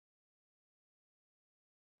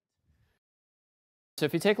So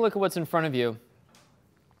if you take a look at what's in front of you,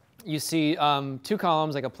 you see two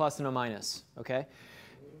columns, like a plus and a minus, okay?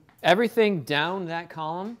 Everything down that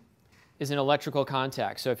column is an electrical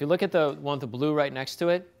contact. So if you look at the one with the blue right next to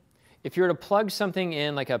it, if you were to plug something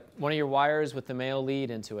in, like one of your wires with the male lead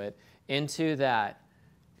into it, into that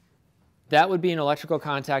would be an electrical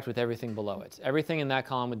contact with everything below it. Everything in that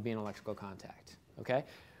column would be an electrical contact, okay?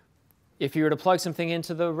 If you were to plug something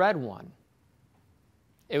into the red one,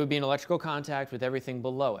 it would be an electrical contact with everything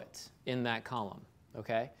below it in that column,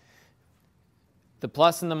 okay? The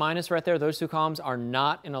plus and the minus right there, those two columns are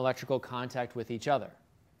not in electrical contact with each other.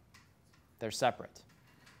 They're separate.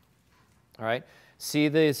 All right? See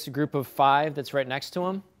this group of 5 that's right next to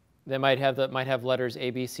them? They might have letters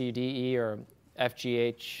A, B, C, D, E, or F, G,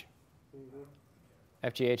 H, I,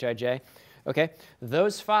 J. Okay?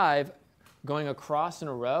 Those 5 going across in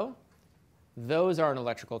a row, those are an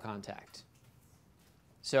electrical contact.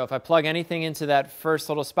 So if I plug anything into that first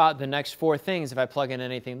little spot, the next 4 things, if I plug in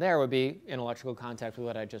anything there, would be in electrical contact with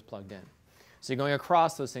what I just plugged in. So going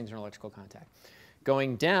across, those things are in electrical contact.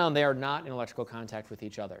 Going down, they are not in electrical contact with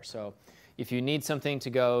each other. So if you need something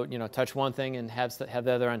to go, touch one thing and have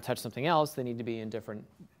the other end touch something else, they need to be in different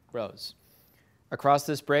rows. Across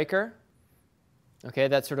this breaker, okay,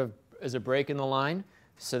 that sort of is a break in the line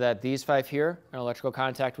so that these 5 here are in electrical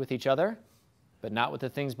contact with each other, but not with the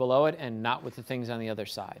things below it and not with the things on the other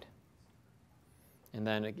side. And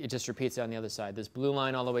then it just repeats it on the other side. This blue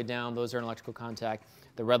line all the way down, those are in electrical contact.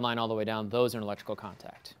 The red line all the way down, those are in electrical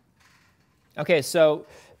contact. Okay, so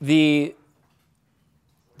the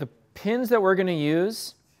pins that we're going to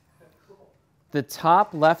use, the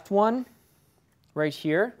top left one right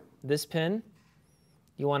here, this pin,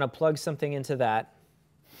 you want to plug something into that.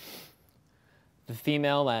 The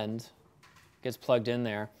female end gets plugged in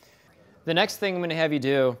there. The next thing I'm going to have you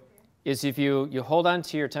do is if you hold on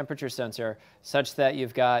to your temperature sensor such that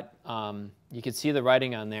you've got, you can see the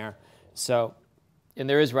writing on there. So, and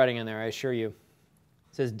there is writing on there, I assure you.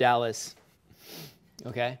 It says Dallas.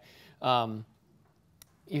 Okay?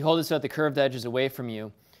 You hold it so that the curved edge is away from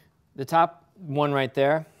you. The top one right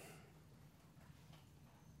there,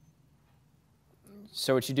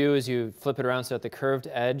 so what you do is you flip it around so that the curved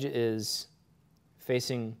edge is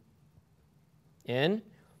facing in.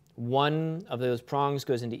 One of those prongs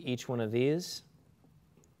goes into each one of these,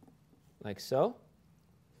 like so,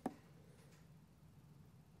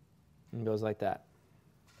 and goes like that.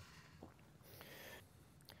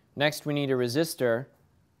 Next, we need a resistor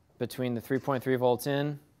between the 3.3 volts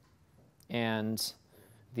in and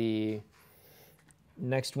the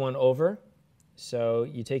next one over. So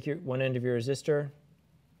you take one end of your resistor,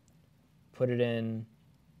 put it in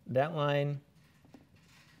that line.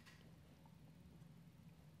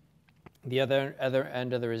 The other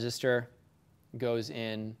end of the resistor goes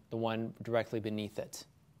in the one directly beneath it.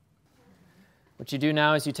 What you do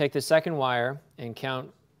now is you take the second wire and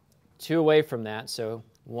count 2 away from that. So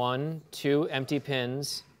 1, 2 empty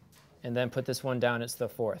pins, and then put this one down. It's the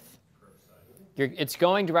 4th. It's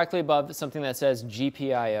going directly above something that says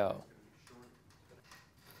GPIO.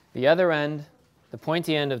 The other end, the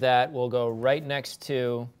pointy end of that, will go right next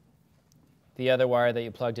to the other wire that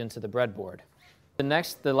you plugged into the breadboard.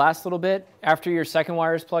 The last little bit, after your second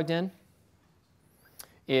wire is plugged in,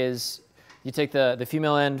 is you take the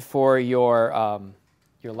female end for your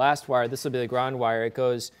last wire. This will be the ground wire. It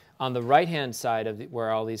goes on the right-hand side of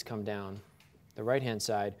where all these come down. The right-hand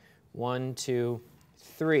side, 1, 2,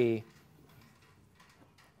 3.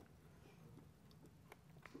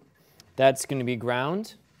 That's going to be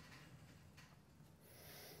ground.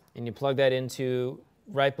 And you plug that into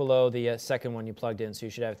right below the second one you plugged in. So you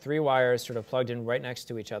should have 3 wires sort of plugged in right next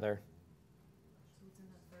to each other.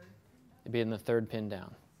 It'd be in the 3rd pin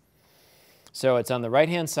down. So it's on the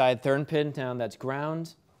right-hand side, 3rd pin down, that's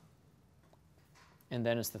ground. And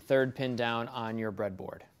then it's the 3rd pin down on your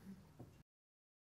breadboard.